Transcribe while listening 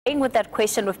With that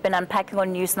question we've been unpacking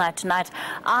on Newsnight tonight,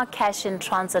 are cash in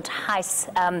transit heists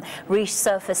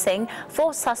resurfacing?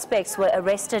 4 suspects were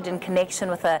arrested in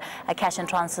connection with a cash in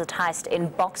transit heist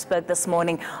in Boksburg this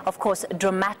morning. Of course,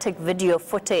 dramatic video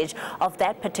footage of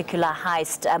that particular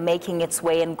heist making its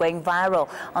way and going viral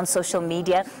on social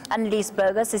media. Anneliese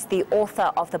Burgess is the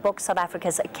author of the book South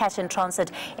Africa's Cash in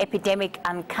Transit Epidemic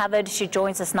Uncovered. She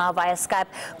joins us now via Skype.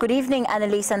 Good evening,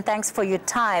 Anneliese, and thanks for your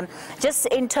time. Just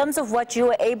in terms of what you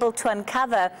were able to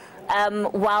uncover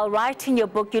while writing your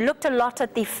book, you looked a lot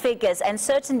at the figures, and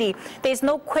certainly there's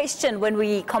no question when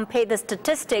we compare the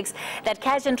statistics that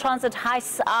cash in transit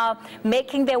heists are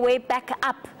making their way back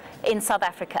up in South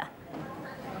Africa.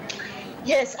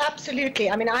 Yes, absolutely.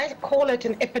 I mean, I call it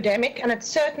an epidemic, and it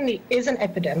certainly is an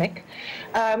epidemic.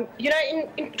 You know,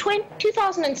 in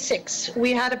 2006,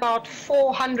 we had about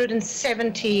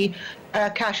 470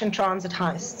 cash and transit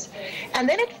heists, and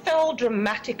then it fell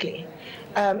dramatically.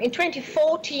 In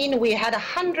 2014, we had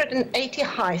 180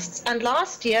 heists, and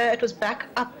last year it was back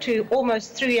up to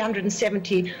almost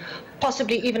 370,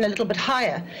 possibly even a little bit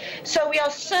higher. So we are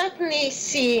certainly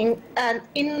seeing an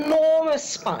enormous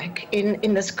spike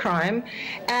in this crime.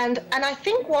 And I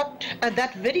think what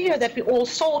that video that we all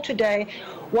saw today,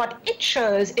 what it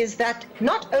shows is that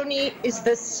not only is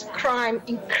this crime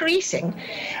increasing,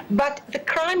 but the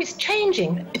crime is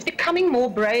changing. It's becoming more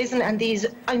brazen, and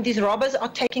these robbers are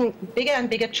taking bigger and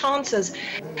bigger chances.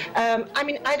 I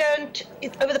mean,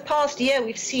 over the past year,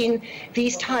 we've seen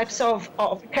these types of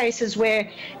cases where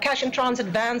cash and transit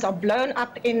vans are blown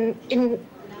up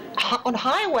on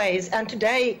highways, and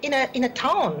today in a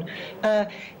town.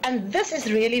 And this is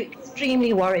really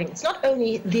extremely worrying. It's not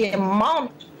only the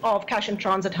amount of cash and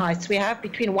transit heists we have,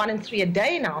 between 1 and 3 a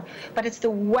day now, but it's the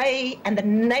way and the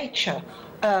nature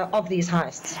of these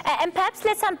heists. And perhaps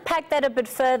let's unpack that a bit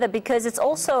further, because it's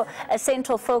also a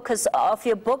central focus of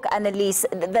your book, Anneliese,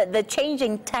 the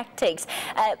changing tactics.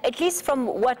 At least from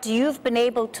what you've been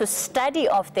able to study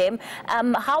of them,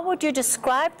 how would you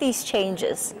describe these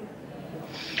changes?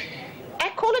 I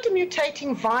call it a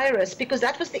mutating virus because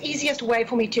that was the easiest way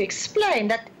for me to explain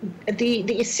that the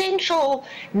essential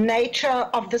nature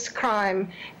of this crime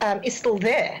is still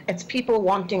there. It's people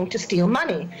wanting to steal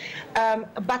money.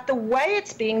 But the way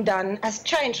it's being done has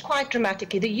changed quite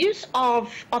dramatically. The use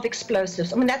of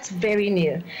explosives, I mean, that's very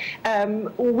new.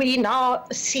 We now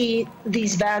see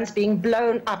these vans being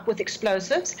blown up with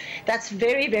explosives. That's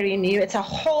very, very new. It's a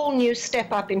whole new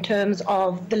step up in terms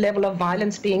of the level of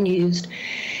violence being used.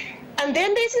 And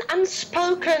then there's an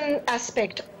unspoken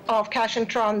aspect of cash and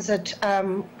transit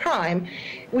crime,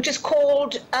 which is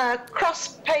called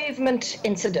cross-pavement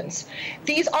incidents.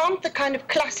 These aren't the kind of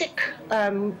classic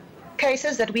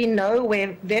cases that we know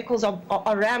where vehicles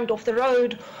are rammed off the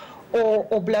road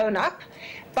or blown up,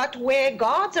 but where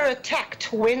guards are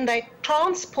attacked when they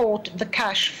transport the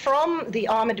cash from the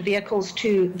armored vehicles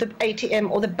to the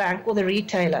ATM or the bank or the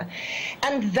retailer.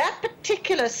 And that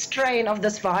particular strain of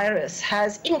this virus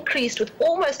has increased with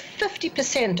almost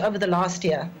 50% over the last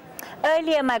year.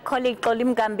 Earlier, my colleague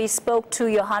Tolim Gambi spoke to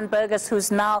Johan Burgess, who's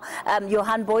now,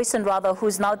 Johan Boysen rather,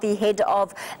 who's now the head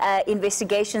of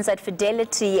investigations at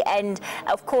Fidelity. And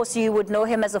of course, you would know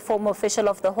him as a former official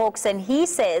of the Hawks. And he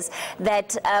says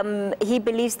that he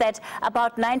believes that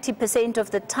about 90%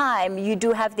 of the time you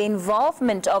do have the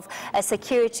involvement of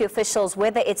security officials,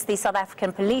 whether it's the South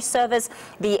African Police Service,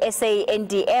 the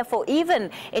SANDF, or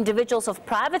even individuals of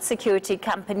private security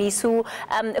companies who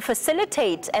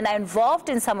facilitate and are involved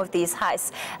in some of these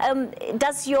heists.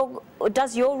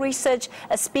 Does your research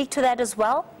speak to that as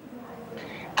well?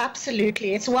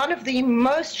 Absolutely. It's one of the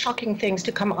most shocking things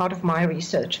to come out of my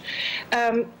research.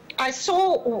 I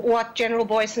saw what General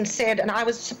Boysen said, and I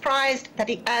was surprised that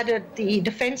he added the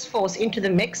Defence Force into the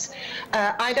mix.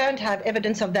 I don't have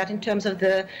evidence of that in terms of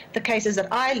the cases that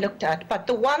I looked at, but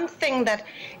the one thing that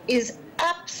is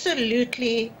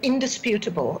absolutely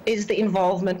indisputable is the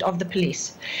involvement of the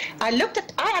police. I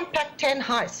unpacked 10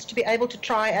 heists to be able to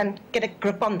try and get a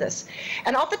grip on this.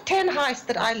 And of the 10 heists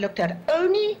that I looked at,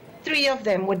 only 3 of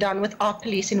them were done without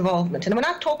police involvement. And when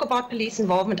I talk about police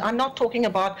involvement, I'm not talking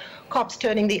about cops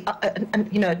turning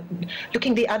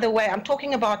looking the other way. I'm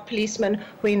talking about policemen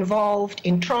who are involved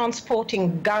in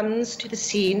transporting guns to the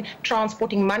scene,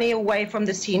 transporting money away from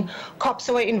the scene, cops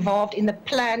who are involved in the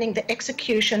planning, the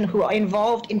execution, who are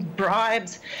involved in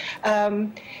bribes. A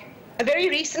very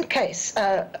recent case,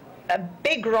 a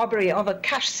big robbery of a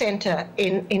cash center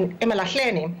in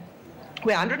eMalahleni,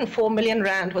 where 104 million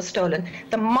rand was stolen.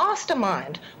 The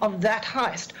mastermind of that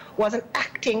heist was an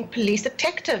acting police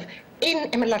detective in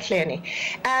eMalahleni,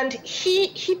 and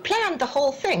he planned the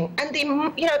whole thing. And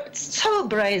it's so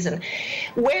brazen.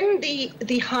 When the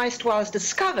heist was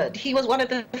discovered, he was one of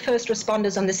the first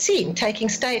responders on the scene, taking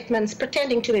statements,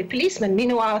 pretending to be a policeman.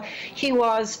 Meanwhile, he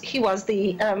was the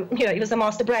he was the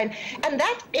master brain, and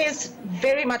that is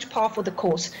very much par for the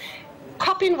course.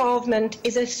 Cop involvement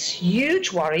is a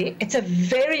huge worry. It's a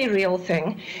very real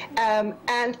thing.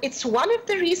 And it's one of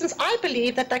the reasons I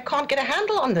believe that they can't get a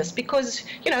handle on this, because,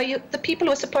 the people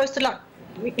who are supposed to,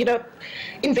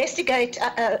 investigate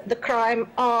the crime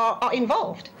are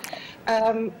involved.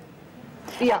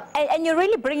 Yeah. And you're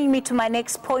really bringing me to my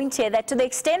next point here, that to the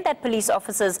extent that police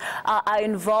officers are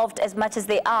involved as much as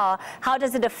they are, how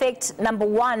does it affect, number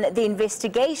one, the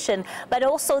investigation, but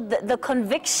also the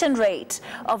conviction rate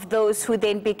of those who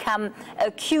then become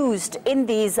accused in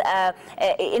these,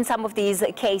 in some of these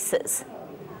cases?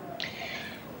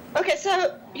 Okay,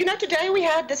 so, today we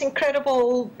had this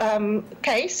incredible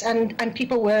case, and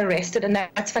people were arrested, and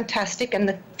that's fantastic, and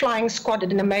the flying squad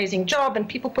did an amazing job, and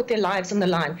people put their lives on the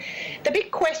line. The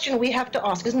big question we have to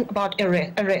ask isn't about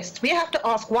arrests. We have to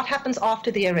ask what happens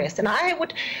after the arrest, and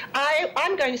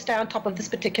I'm going to stay on top of this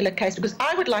particular case, because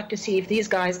I would like to see if these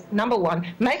guys, number one,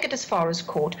 make it as far as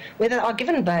court, whether they are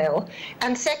given bail,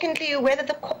 and secondly, whether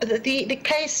the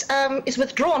case is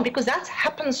withdrawn, because that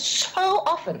happens so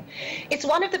often. It's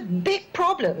one of the big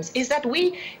problems is that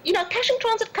cash and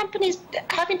transit companies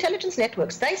have intelligence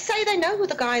networks. They say they know who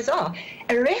the guys are.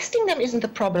 Arresting them isn't the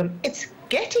problem. It's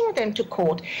getting them to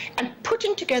court and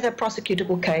putting together a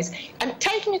prosecutable case and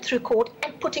taking it through court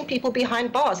and putting people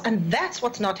behind bars. And that's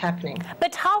what's not happening.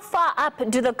 But how far up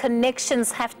do the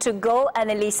connections have to go,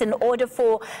 Anneliese, in order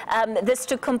for this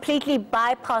to completely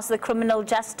bypass the criminal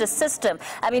justice system?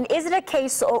 I mean, is it a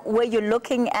case where you're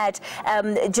looking at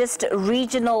just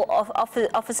regional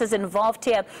officers involved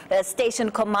here,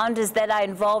 station commanders that are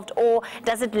involved, or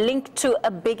does it link to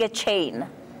a bigger chain?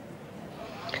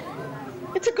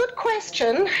 It's a good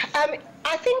question.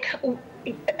 I think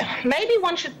maybe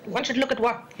one should look at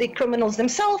what the criminals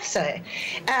themselves say.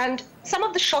 And some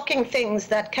of the shocking things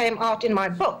that came out in my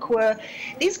book were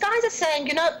these guys are saying,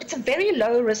 it's a very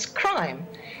low-risk crime.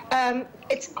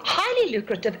 It's highly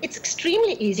lucrative, it's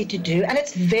extremely easy to do, and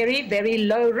it's very, very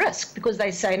low risk, because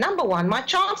they say, number one, my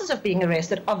chances of being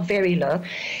arrested are very low.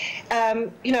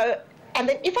 And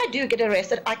then if I do get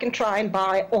arrested, I can try and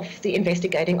buy off the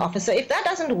investigating officer. If that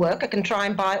doesn't work, I can try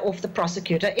and buy off the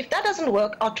prosecutor. If that doesn't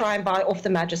work, I'll try and buy off the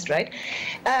magistrate.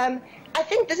 I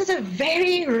think this is a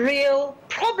very real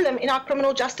problem in our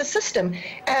criminal justice system.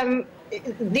 The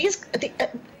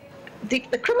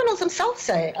criminals themselves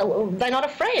say they're not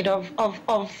afraid of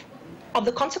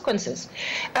the consequences.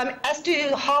 As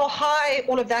to how high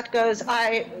all of that goes,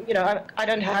 I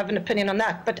don't have an opinion on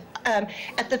that. But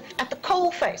at the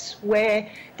coal face, where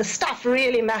the stuff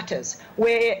really matters,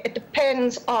 where it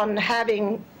depends on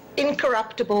having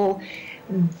incorruptible,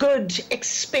 good,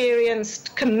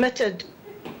 experienced, committed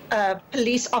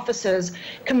police officers,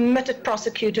 committed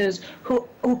prosecutors who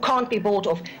can't be bought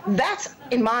off. That's,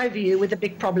 in my view, where the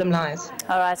big problem lies.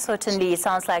 All right, certainly. It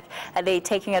sounds like they're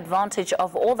taking advantage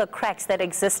of all the cracks that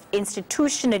exist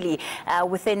institutionally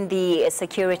within the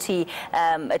security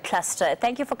cluster.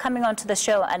 Thank you for coming on to the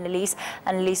show, Anneliese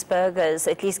Burgess,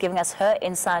 at least giving us her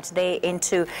insight there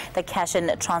into the cash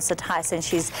and transit heist. And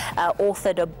she's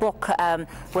authored a book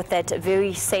with that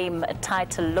very same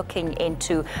title, looking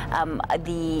into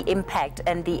the impact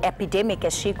and the epidemic,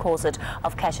 as she calls it,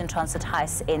 of cash and transit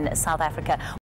heists in South Africa.